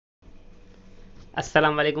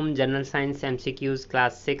अस्सलाम वालेकुम। General science MCQs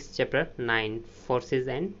class 6 chapter 9 forces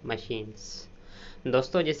and machines.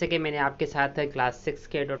 दोस्तों, जैसे कि मैंने आपके साथ क्लास 6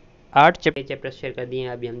 के 8 चैप्टर शेयर कर दिए हैं,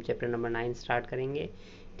 अभी हम चैप्टर नंबर 9 स्टार्ट करेंगे।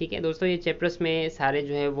 ठीक है दोस्तों, ये चैप्टर्स में सारे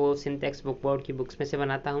जो है वो सिंध टेक्स्ट बुक बोर्ड की बुक्स में से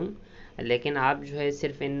बनाता हूँ, लेकिन आप जो है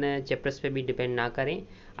सिर्फ इन चैप्टर्स पे भी डिपेंड ना करें।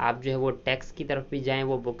 आप जो है वो टेक्स्ट की तरफ भी जाएं,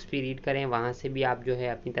 वो बुक्स भी रीड करें, वहाँ से भी आप जो है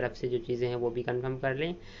अपनी तरफ से जो चीज़ें हैं वो भी कंफर्म कर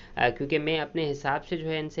लें, क्योंकि मैं अपने हिसाब से जो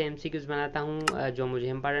है इनसे MCQs बनाता हूँ जो मुझे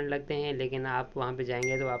इंपॉर्टेंट लगते हैं, लेकिन आप वहाँ पे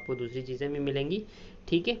जाएंगे तो आपको दूसरी चीज़ें भी मिलेंगी।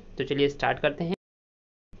 ठीक है, तो चलिए स्टार्ट करते हैं।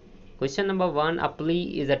 Question number 1, a pulley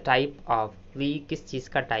is a type of. पुली किस चीज़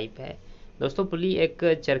का टाइप है? दोस्तों, पुली एक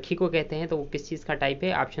चरखी को कहते हैं, तो वो किस चीज़ का टाइप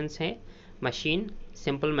है? ऑप्शंस हैं machine,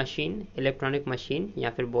 simple machine, electronic machine या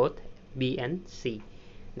फिर both, B and C.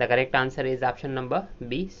 The correct answer is option number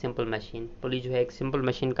B, simple machine. पुली जो है एक सिंपल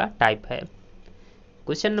मशीन का टाइप है।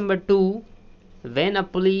 Question number 2, when a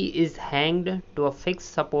pulley is hanged to a fix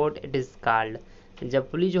support it is called. जब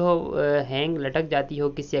पुली जो hang लटक जाती हो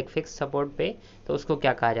किसी एक फिक्स सपोर्ट पे, तो उसको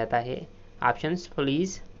क्या कहा जाता है? ऑप्शंस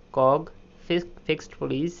पुलीज, कॉग, फिक्स्ड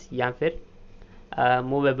पुलीज या फिर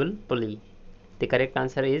movable pulley. The correct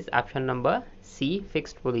answer is option number C,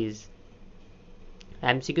 fixed pulleys.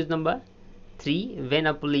 MCQ number 3, when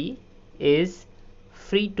a pulley is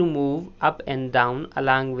free to move up and down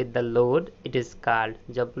along with the load it is called।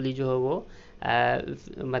 जब पुली जो है वो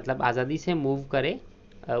मतलब आज़ादी से move करे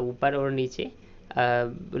ऊपर और नीचे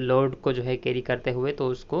लोड को जो है कैरी करते हुए, तो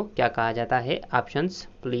उसको क्या कहा जाता है? ऑप्शंस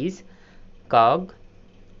पुलीज, कॉग,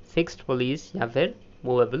 फिक्स्ड पुलीज या फिर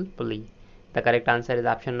movable pulley. The correct answer is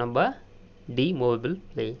option number D, movable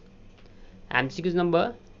pulley. MCQ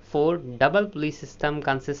number 4, double pulley system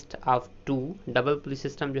consist of 2। Double pulley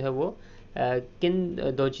system जो है वो किन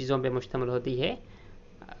दो चीज़ों पे मुश्तमिल होती है?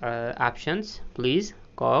 ऑप्शंस पुलीज,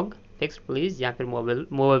 कॉग, फिक्स्ड पुलीज या फिर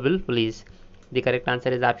movable pulleys. The correct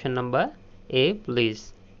answer is option number A, pulleys.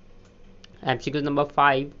 MCQ number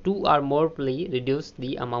 5, 2 और मोर पुली रिड्यूस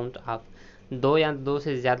द अमाउंट ऑफ। दो या दो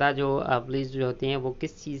से ज़्यादा जो पुलीज जो होती हैं वो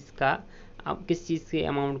किस चीज़ के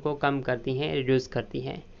अमाउंट को कम करती हैं, रिड्यूस करती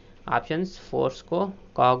हैं? ऑप्शंस फोर्स को,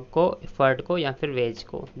 कॉग को, एफर्ट को या फिर वेज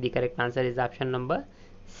को। The correct answer is option number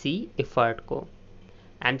C, effort को।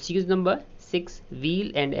 MCQ number 6,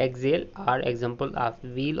 wheel and Excel are example of.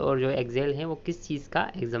 Wheel और जो एक्सेल हैं वो किस चीज़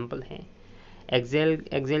का एग्जांपल हैं?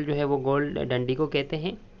 एक्सेल जो है वो गोल डंडी को कहते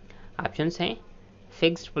हैं। ऑप्शंस हैं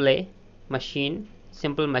fixed play machine,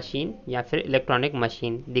 simple machine या फिर electronic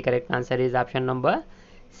machine. The correct answer is option number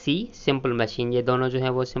C, simple machine. ये दोनों जो है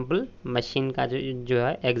वो सिंपल मशीन का जो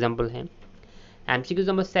है एग्जांपल है। MCQ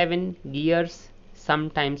number 7, gears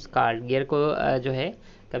sometimes called. Gear को जो है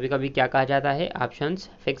कभी कभी क्या कहा जाता है? ऑप्शंस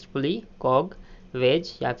फिक्स्ड पुली, कॉग,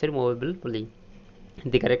 वेज या फिर movable pulley.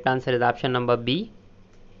 The correct answer is option number B,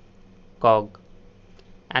 कॉग।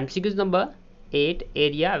 MCQ number 8,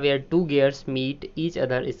 area where 2 gears meet each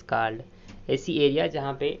other is called. ऐसी एरिया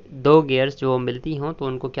जहाँ पे दो गियर्स जो मिलती हों तो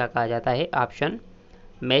उनको क्या कहा जाता है? Option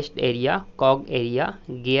meshed area, कॉग area,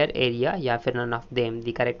 gear area या फिर none of them.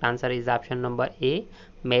 The correct answer is option number A,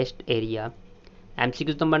 meshed area.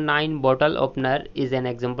 MCQ number 9, bottle opener is an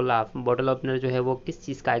example of. Bottle opener जो है वो किस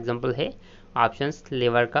चीज़ का एग्जांपल है? ऑप्शंस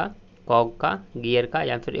लेवर का, कॉग का, गियर का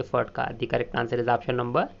या फिर एफर्ट का। The correct answer is option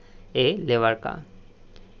number A, लेवर का।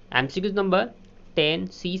 MCQ नंबर 10,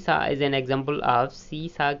 सीसा इज एन एग्जांपल ऑफ।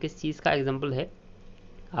 सीसा किस चीज़ का एग्जांपल है?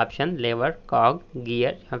 ऑप्शन लेवर, कॉग,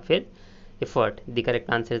 गियर या फिर effort. The correct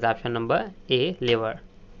answer is option number A, lever.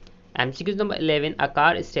 MCQ number 11, a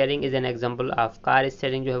car steering is an example of. Car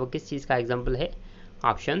steering जो है वो किस चीज़ का एग्जांपल है?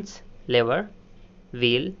 Options lever,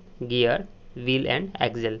 wheel, gear, wheel and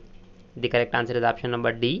Excel. The correct answer is option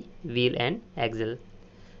number D, wheel and Excel.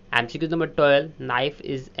 MCQ number 12, knife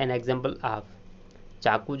is an example of.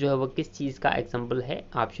 चाकू जो है वो किस चीज़ का एग्जांपल है?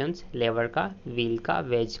 ऑप्शंस लेवर का, व्हील का,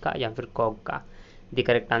 वेज का या फिर कॉग का। The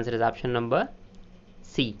correct answer is option number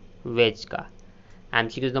C, veg का।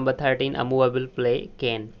 MCQ number 13, a movable play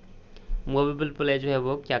can. Movable play जो है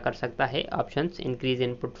वो क्या कर सकता है? Options increase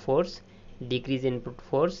input force, decrease input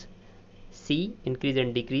force, C increase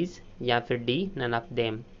and decrease या फिर D none of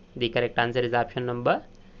them. The correct answer is option number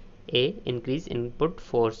A, increase input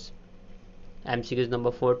force. MCQ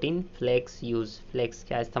number 14, flex use. Flex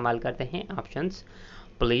क्या इस्तेमाल करते हैं? ऑप्शंस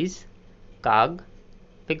पुलीज, कॉग,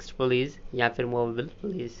 फिक्स्ड पुलीज या फिर movable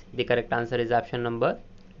pulleys. The correct answer is option number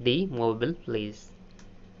D, movable pulleys.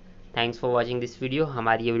 Thanks for watching this video.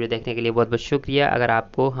 हमारी ये video देखने के लिए बहुत बहुत शुक्रिया। अगर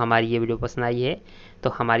आपको हमारी ये वीडियो पसंद आई है तो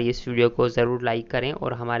हमारी इस वीडियो को ज़रूर लाइक करें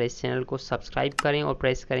और हमारे इस चैनल को सब्सक्राइब करें और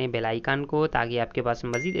प्रेस करें बेल आइकन को, ताकि आपके पास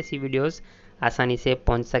मज़ीद ऐसी वीडियोस आसानी से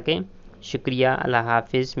पहुंच सकें। शुक्रिया, अल्लाह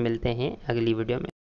हाफिज़। मिलते हैं अगली वीडियो में।